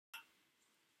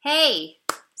Hey,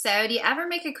 so do you ever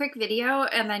make a quick video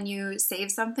and then you save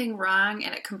something wrong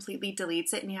and it completely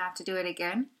deletes it and you have to do it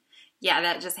again? Yeah,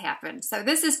 that just happened. So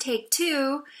this is take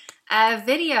two of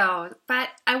video, but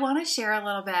I want to share a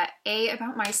little bit,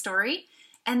 about my story,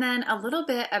 and then a little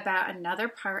bit about another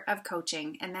part of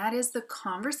coaching, and that is the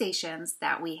conversations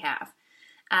that we have.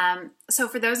 So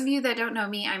for those of you that don't know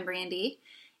me, I'm Brandy,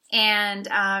 and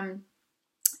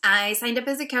I signed up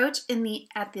as a coach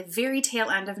at the very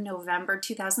tail end of November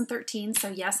 2013. So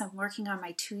yes, I'm working on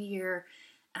my 2-year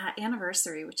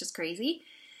anniversary, which is crazy.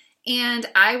 And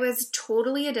I was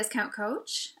totally a discount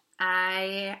coach.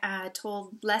 I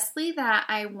told Leslie that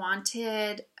I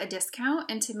wanted a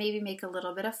discount and to maybe make a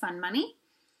little bit of fun money.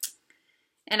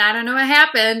 And I don't know what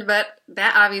happened, but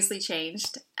that obviously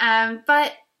changed.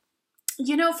 But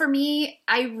you know, for me,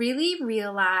 I really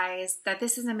realized that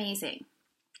this is amazing.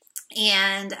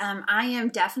 And I am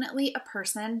definitely a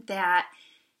person that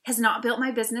has not built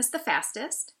my business the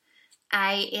fastest.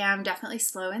 I am definitely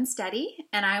slow and steady.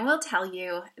 And I will tell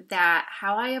you that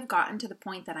how I have gotten to the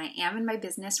point that I am in my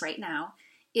business right now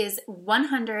is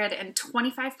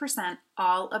 125%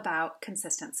 all about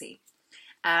consistency.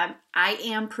 I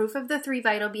am proof of the 3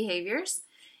 vital behaviors,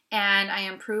 and I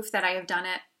am proof that I have done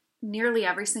it nearly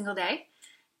every single day,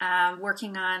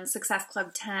 working on Success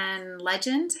Club 10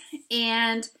 Legend.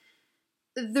 And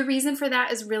the reason for that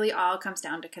is really all comes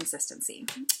down to consistency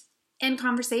and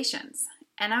conversations.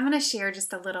 And I'm going to share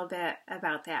just a little bit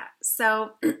about that.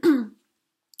 So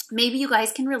maybe you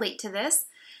guys can relate to this.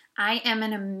 I am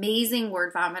an amazing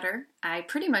word vomiter. I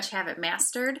pretty much have it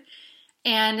mastered.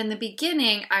 And in the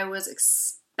beginning, I was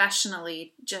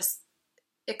especially just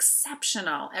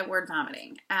exceptional at word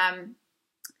vomiting. I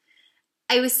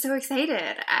was so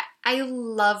excited. I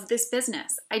love this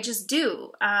business. I just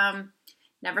do.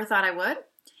 Never thought I would.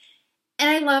 And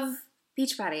I love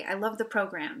Beachbody. I love the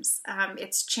programs.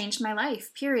 It's changed my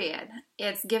life, period.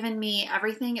 It's given me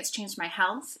everything. It's changed my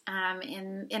health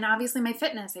and obviously my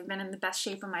fitness. I've been in the best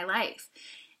shape of my life.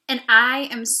 And I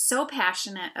am so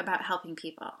passionate about helping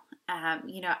people.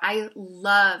 I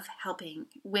love helping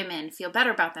women feel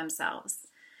better about themselves.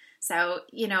 So,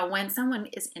 when someone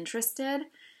is interested,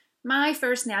 my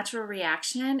first natural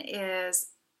reaction is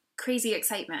crazy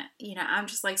excitement. I'm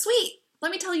just like, sweet.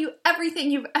 Let me tell you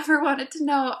everything you've ever wanted to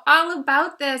know all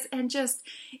about this and just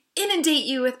inundate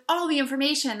you with all the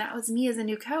information. That was me as a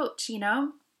new coach,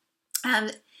 And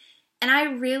I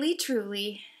really,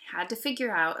 truly had to figure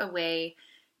out a way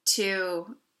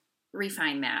to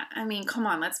refine that. I mean, come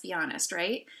on, let's be honest,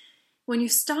 right? When you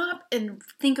stop and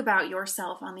think about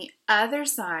yourself on the other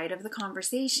side of the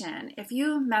conversation, if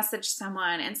you messaged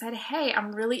someone and said, hey,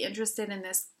 I'm really interested in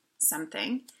this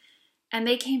something, and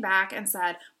they came back and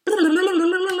said,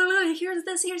 here's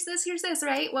this,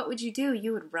 right? What would you do?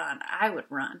 You would run. I would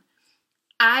run.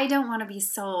 I don't want to be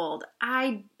sold.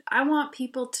 I want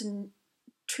people to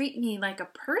treat me like a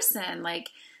person, like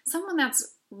someone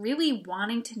that's really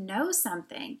wanting to know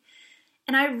something.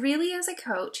 And I really, as a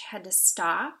coach, had to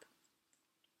stop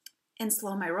and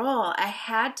slow my roll. I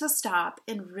had to stop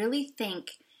and really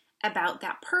think about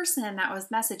that person that was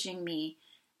messaging me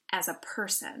as a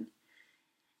person.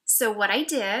 So what I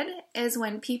did is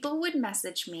when people would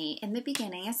message me in the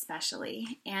beginning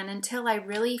especially, and until I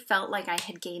really felt like I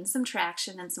had gained some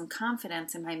traction and some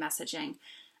confidence in my messaging,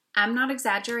 I'm not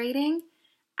exaggerating,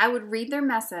 I would read their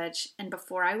message, and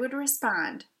before I would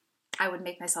respond, I would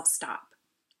make myself stop.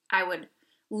 I would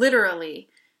literally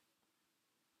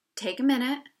take a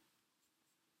minute,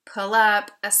 pull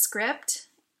up a script,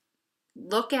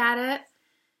 look at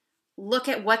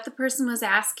what the person was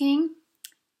asking,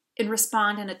 and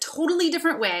respond in a totally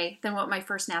different way than what my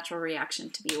first natural reaction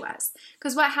to be was.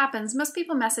 Because what happens, most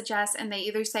people message us and they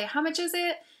either say, how much is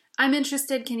it? I'm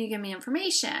interested. Can you give me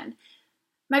information?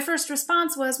 My first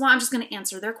response was, well, I'm just going to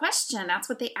answer their question. That's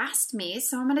what they asked me.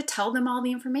 So I'm going to tell them all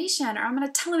the information, or I'm going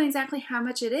to tell them exactly how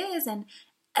much it is and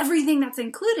everything that's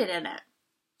included in it.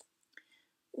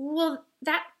 Well,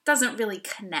 that doesn't really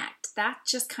connect. That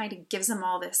just kind of gives them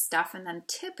all this stuff, and then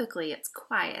typically it's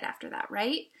quiet after that,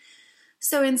 right?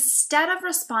 So instead of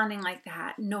responding like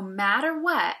that, no matter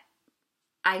what,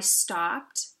 I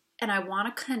stopped and I want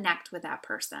to connect with that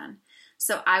person.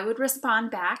 So I would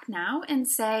respond back now and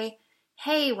say,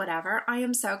 hey, whatever, I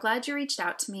am so glad you reached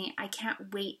out to me. I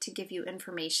can't wait to give you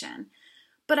information.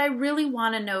 But I really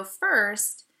want to know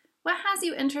first, what has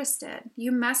you interested?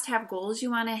 You must have goals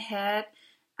you want to hit.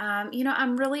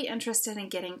 I'm really interested in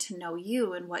getting to know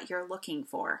you and what you're looking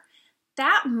for.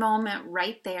 That moment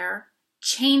right there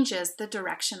changes the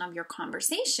direction of your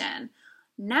conversation.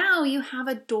 Now you have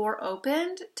a door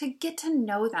opened to get to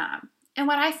know them. And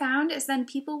what I found is then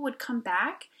people would come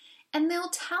back and they'll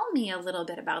tell me a little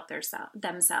bit about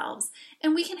themselves,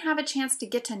 and we can have a chance to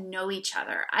get to know each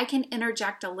other. I can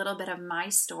interject a little bit of my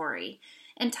story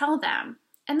and tell them.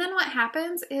 And then what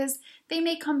happens is they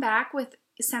may come back with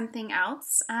something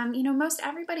else. Most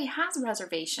everybody has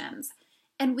reservations,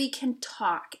 and we can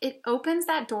talk. It opens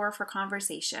that door for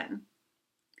conversation.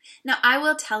 Now, I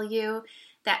will tell you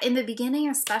that in the beginning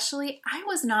especially, I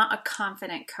was not a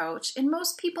confident coach, and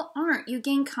most people aren't. You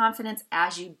gain confidence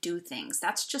as you do things.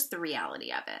 That's just the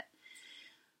reality of it.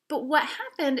 But what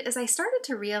happened is I started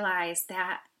to realize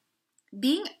that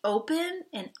being open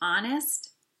and honest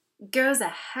goes a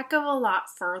heck of a lot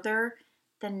further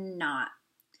than not.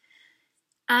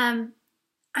 I'm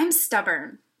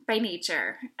stubborn by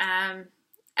nature.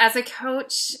 As a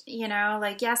coach,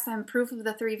 yes, I'm proof of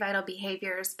the 3 vital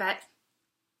behaviors, but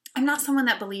I'm not someone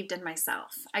that believed in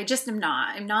myself. I just am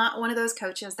not. I'm not one of those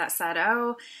coaches that said,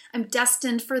 oh, I'm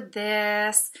destined for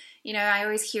this. I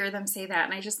always hear them say that,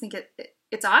 and I just think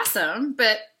it's awesome,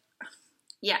 but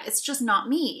yeah, it's just not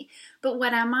me. But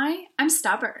what am I? I'm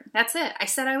stubborn. That's it. I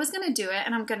said I was going to do it,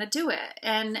 and I'm going to do it.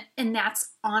 And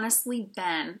that's honestly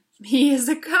been me as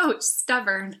a coach,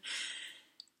 stubborn.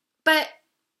 But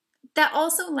that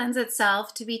also lends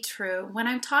itself to be true when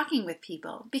I'm talking with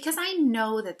people, because I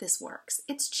know that this works.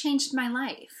 It's changed my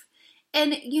life.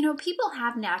 And, people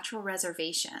have natural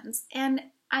reservations. And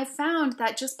I found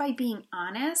that just by being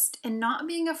honest and not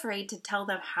being afraid to tell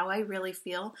them how I really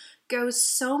feel goes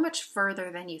so much further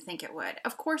than you think it would.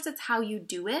 Of course, it's how you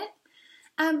do it.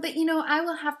 But, I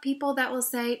will have people that will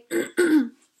say,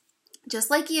 just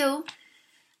like you,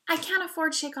 I can't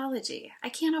afford Shakeology. I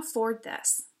can't afford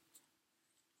this.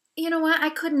 You know what? I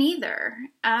couldn't either.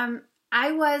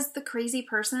 I was the crazy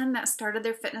person that started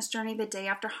their fitness journey the day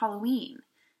after Halloween.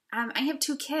 I have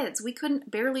 2 kids. We couldn't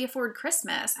barely afford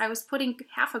Christmas. I was putting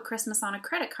half of Christmas on a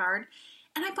credit card,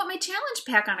 and I put my challenge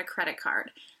pack on a credit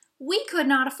card. We could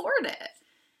not afford it.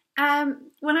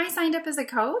 When I signed up as a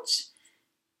coach,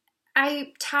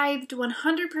 I tithed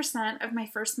 100% of my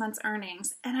first month's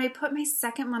earnings, and I put my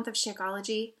second month of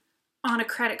Shakeology on a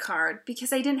credit card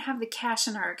because I didn't have the cash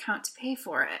in our account to pay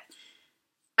for it.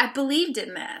 I believed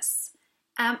in this.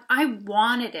 I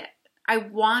wanted it. I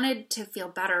wanted to feel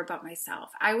better about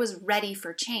myself. I was ready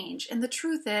for change. And the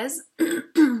truth is,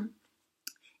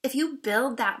 if you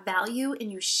build that value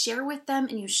and you share with them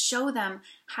and you show them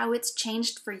how it's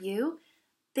changed for you,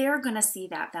 they're going to see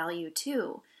that value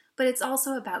too. But it's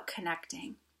also about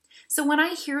connecting. So when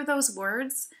I hear those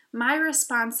words, my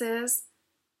response is,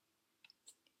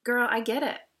 girl, I get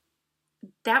it.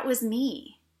 That was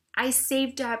me. I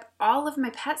saved up all of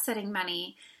my pet sitting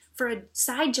money for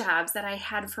side jobs that I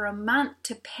had for a month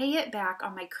to pay it back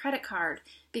on my credit card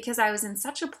because I was in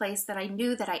such a place that I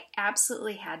knew that I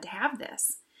absolutely had to have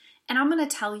this. And I'm going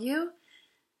to tell you,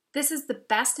 this is the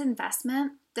best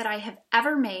investment that I have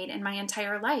ever made in my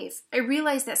entire life. I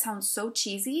realize that sounds so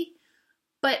cheesy,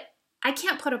 but I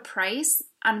can't put a price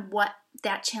on what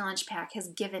that challenge pack has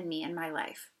given me in my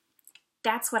life.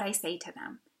 That's what I say to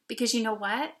them. Because you know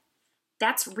what?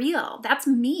 That's real. That's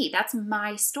me. That's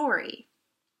my story.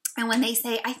 And when they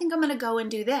say, I think I'm going to go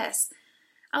and do this,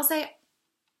 I'll say,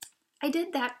 I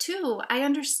did that too. I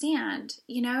understand.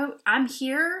 I'm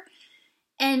here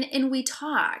and we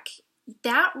talk.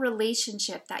 That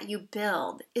relationship that you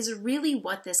build is really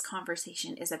what this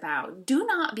conversation is about. Do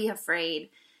not be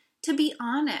afraid to be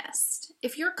honest.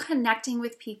 If you're connecting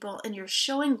with people and you're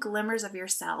showing glimmers of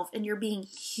yourself and you're being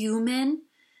human,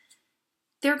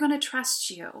 they're going to trust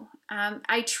you.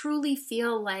 I truly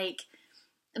feel like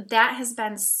that has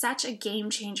been such a game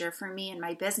changer for me in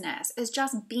my business, is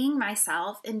just being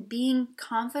myself and being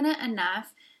confident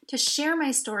enough to share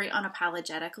my story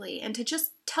unapologetically and to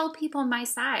just tell people my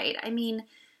side. I mean,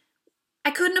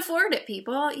 I couldn't afford it,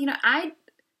 people. I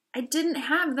didn't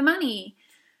have the money.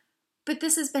 But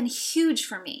this has been huge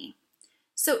for me.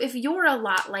 So if you're a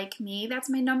lot like me,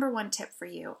 that's my number 1 tip for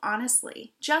you,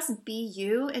 honestly. Just be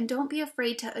you and don't be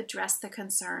afraid to address the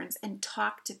concerns and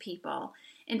talk to people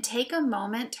and take a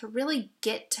moment to really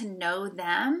get to know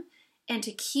them and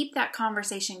to keep that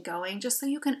conversation going just so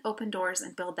you can open doors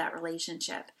and build that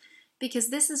relationship. Because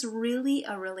this is really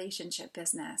a relationship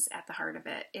business at the heart of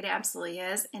it. It absolutely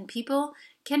is. And people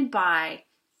can buy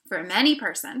from any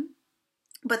person,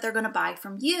 but they're going to buy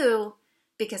from you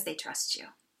because they trust you.